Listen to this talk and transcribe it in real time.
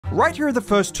Right here are the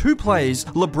first 2 plays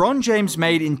LeBron James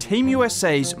made in Team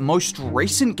USA's most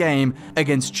recent game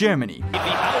against Germany. The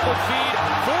outward feed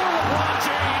for LeBron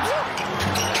James.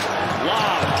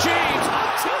 Wow, James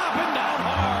on top and down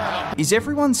hard. Is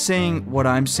everyone seeing what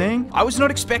I'm seeing? I was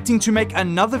not expecting to make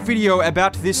another video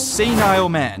about this senile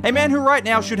man. A man who right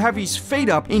now should have his feet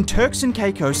up in Turks and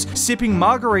Caicos, sipping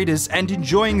margaritas and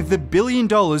enjoying the $1 billion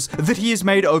that he has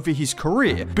made over his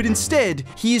career. But instead,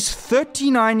 he is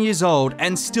 39 years old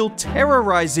and still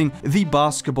terrorizing the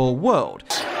basketball world.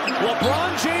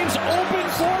 LeBron James open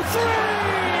for 3.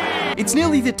 It's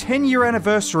nearly the 10-year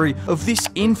anniversary of this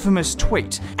infamous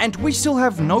tweet, and we still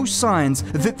have no signs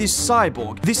that this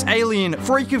cyborg, this alien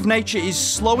freak of nature, is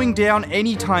slowing down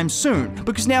anytime soon,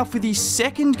 because now for the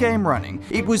second game running,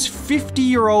 it was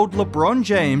 50-year-old LeBron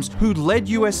James who led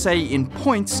USA in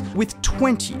points with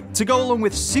 20, to go along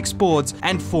with 6 boards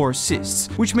and 4 assists,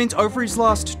 which means over his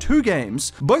last 2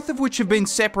 games, both of which have been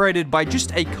separated by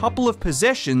just a couple of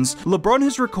possessions, LeBron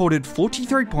has recorded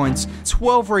 43 points,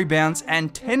 12 rebounds,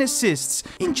 and 10 assists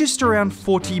in just around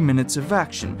 40 minutes of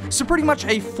action. So pretty much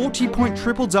a 40-point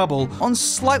triple-double on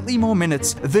slightly more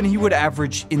minutes than he would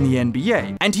average in the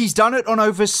NBA. And he's done it on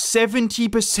over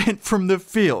 70% from the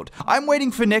field. I'm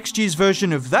waiting for next year's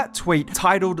version of that tweet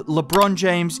titled LeBron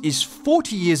James is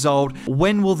 40 years old,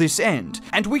 when will this end?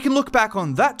 And we can look back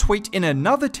on that tweet in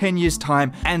another 10 years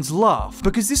time and laugh,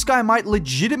 because this guy might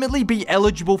legitimately be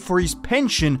eligible for his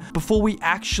pension before we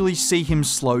actually see him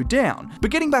slow down.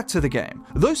 But getting back to the game,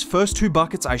 those first 2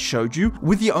 buckets I showed you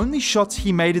were the only shots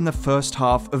he made in the first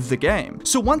half of the game.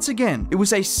 So once again, it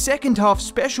was a second half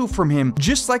special from him,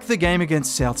 just like the game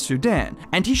against South Sudan,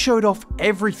 and he showed off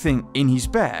everything in his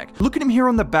bag. Look at him here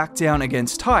on the back down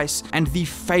against Tice and the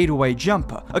fadeaway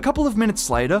jumper. A couple of minutes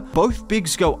later, both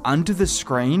bigs go under the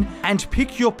screen, and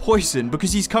pick your poison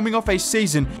because he's coming off a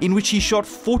season in which he shot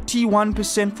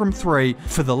 41% from 3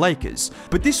 for the Lakers.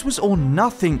 But this was all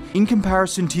nothing in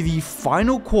comparison to the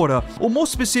final quarter, or more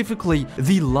specifically,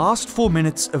 the last 4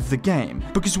 minutes of the game.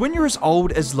 Because when you're as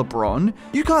old as LeBron,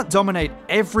 you can't dominate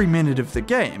every minute of the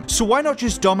game. So why not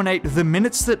just dominate the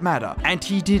minutes that matter? And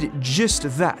he did just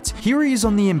that. Here he is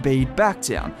on the Embiid back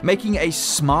down, making a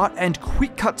smart and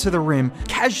quick cut to the rim,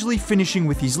 casually finishing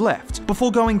with his left,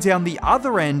 before going down the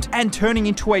other end and turning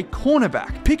into a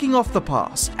cornerback, picking off the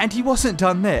pass. And he wasn't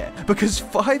done there, because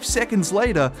 5 seconds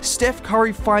later, Steph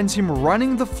Curry finds him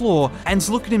running the floor, and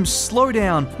look at him slow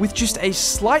down with just a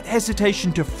slight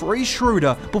hesitation to free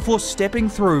Schroeder before stepping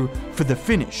through for the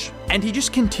finish. And he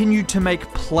just continued to make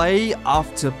play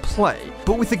after play.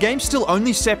 But with the game still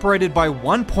only separated by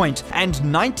 1 point and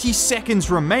 90 seconds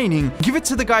remaining, give it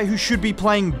to the guy who should be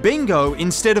playing bingo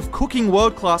instead of cooking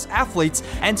world-class athletes,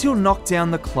 and he'll knock down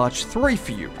the clutch 3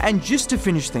 for you. And just to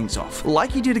finish things off,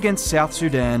 like he did against South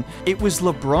Sudan, it was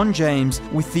LeBron James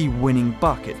with the winning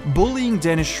bucket, bullying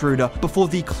Dennis Schroeder before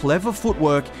the clever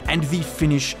footwork and the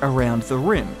finish around the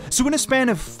rim. So in a span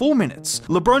of 4 minutes,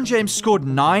 LeBron James scored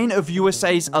 9 of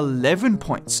USA's 11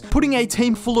 points, putting a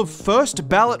team full of first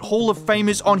ballot Hall of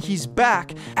Famers on his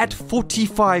back at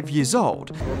 45 years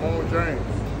old. LeBron James.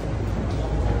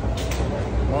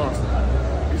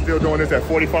 Monster. He's still doing this at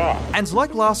 45. And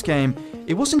like last game,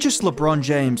 it wasn't just LeBron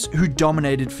James who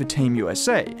dominated for Team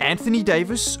USA. Anthony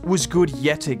Davis was good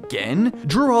yet again.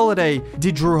 Drew Holiday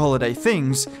did Drew Holiday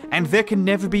things, and there can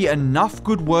never be enough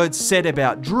good words said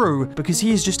about Drew because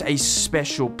he is just a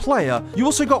special player. You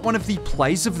also got one of the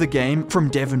plays of the game from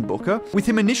Devin Booker, with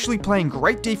him initially playing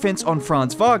great defense on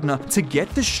Franz Wagner to get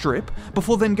the strip,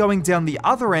 before then going down the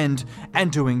other end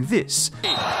and doing this.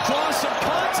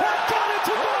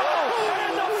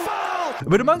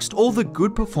 But amongst all the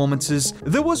good performances,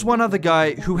 there was one other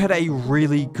guy who had a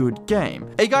really good game.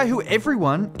 A guy who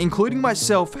everyone, including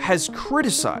myself, has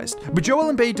criticized. But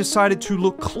Joel Embiid decided to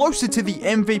look closer to the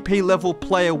MVP level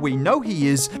player we know he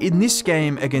is in this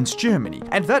game against Germany.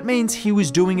 And that means he was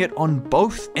doing it on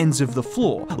both ends of the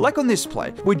floor. Like on this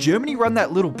play, where Germany run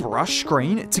that little brush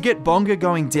screen to get Bonga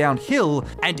going downhill,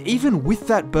 and even with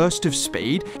that burst of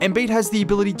speed, Embiid has the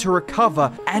ability to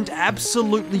recover and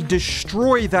absolutely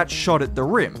destroy that shot at the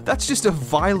rim. That's just a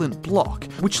violent block,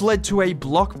 which led to a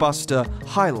blockbuster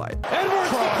highlight.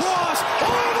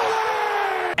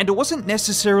 And it wasn't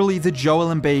necessarily the Joel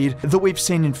Embiid that we've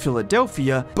seen in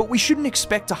Philadelphia, but we shouldn't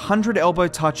expect 100 elbow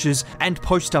touches and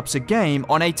post-ups a game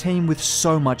on a team with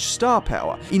so much star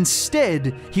power.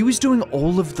 Instead, he was doing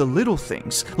all of the little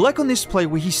things, like on this play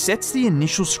where he sets the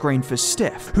initial screen for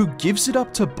Steph, who gives it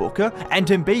up to Booker, and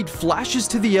Embiid flashes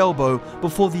to the elbow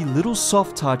before the little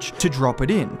soft touch to drop it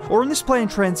in. Or on this play in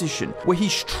transition, where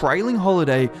he's trailing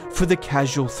Holiday for the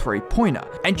casual three-pointer.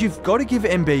 And you've got to give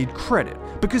Embiid credit,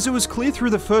 because it was clear through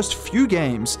the first few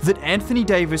games that Anthony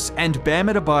Davis and Bam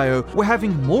Adebayo were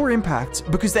having more impact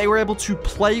because they were able to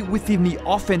play within the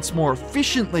offense more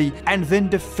efficiently and then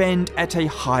defend at a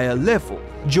higher level.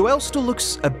 Joel still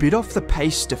looks a bit off the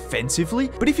pace defensively,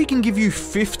 but if he can give you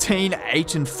 15,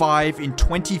 8 and 5 in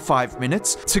 25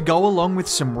 minutes to go along with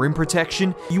some rim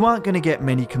protection, you aren't going to get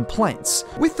many complaints.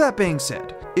 With that being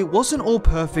said, it wasn't all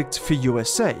perfect for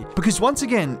USA, because once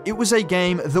again, it was a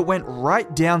game that went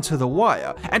right down to the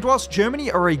wire, and whilst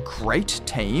Germany are a great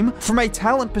team, from a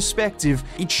talent perspective,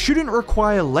 it shouldn't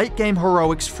require late game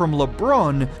heroics from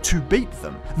LeBron to beat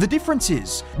them. The difference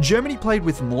is, Germany played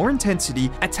with more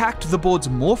intensity, attacked the boards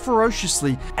more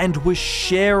ferociously, and was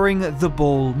sharing the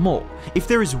ball more. If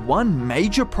there is one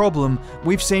major problem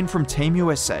we've seen from Team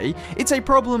USA, it's a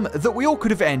problem that we all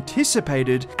could have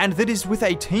anticipated, and that is with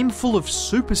a team full of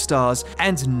superstars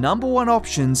and #1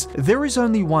 options, there is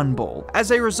only one ball.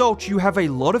 As a result, you have a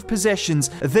lot of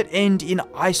possessions that end in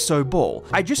ISO ball.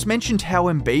 I just mentioned how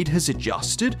Embiid has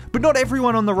adjusted, but not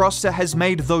everyone on the roster has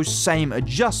made those same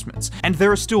adjustments, and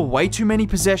there are still way too many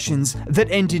possessions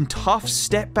that end in tough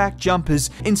step-back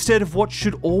jumpers instead of what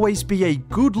should always be a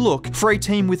good look for a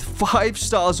team with 5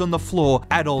 stars on the floor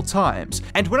at all times.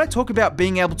 And when I talk about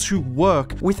being able to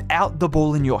work without the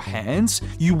ball in your hands,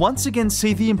 you once again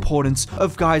see the importance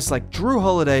of guys like Jrue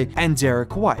Holiday and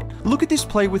Derek White. Look at this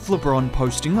play with LeBron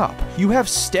posting up. You have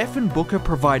Steph and Booker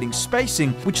providing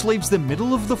spacing, which leaves the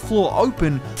middle of the floor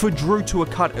open for Jrue to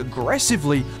cut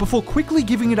aggressively before quickly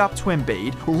giving it up to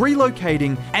Embiid,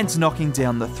 relocating and knocking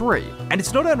down the three. And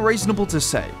it's not unreasonable to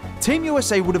say Team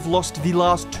USA would have lost the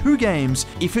last 2 games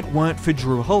if it weren't for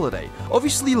Jrue Holiday.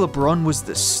 Obviously, LeBron was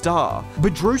the star,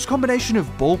 but Jrue's combination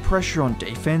of ball pressure on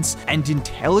defense and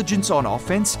intelligence on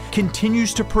offense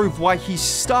continues to prove why he's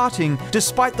starting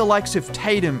despite the likes of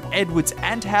Tatum, Edwards,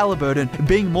 and Halliburton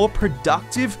being more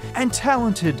productive and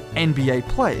talented NBA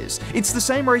players. It's the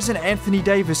same reason Anthony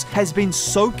Davis has been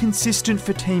so consistent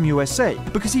for Team USA,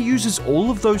 because he uses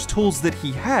all of those tools that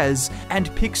he has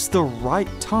and picks the right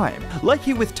time. Like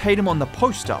here with Tatum on the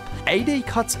post-up, AD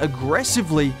cuts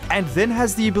aggressively and then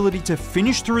has the ability to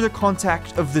finish through the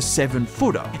contact of the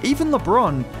 7-footer. Even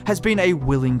LeBron has been a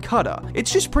willing cutter.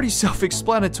 It's just pretty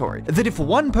self-explanatory that if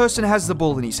one person has the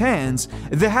ball in his hands,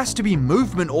 there has to be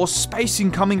movement or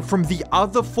spacing coming from the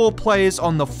other 4 players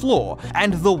on the floor.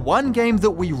 And the one game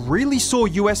that we really saw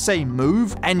USA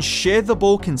move and share the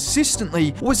ball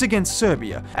consistently was against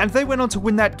Serbia, and they went on to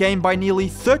win that game by nearly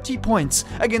 30 points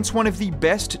against one of the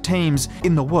best teams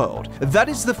in the world. That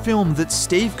is the film that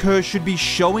Steve Kerr should be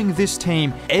showing this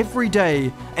team every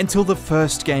day until the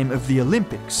first game of the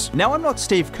Olympics. Now, I'm not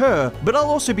Steve Kerr, but I'll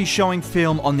also be showing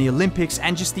film on the Olympics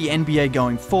and just the NBA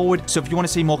going forward, so if you want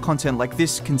to see more content like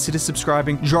this, consider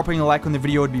subscribing. Dropping a like on the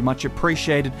video would be much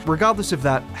appreciated. Regardless of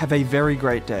that, have a very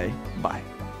great day. Bye.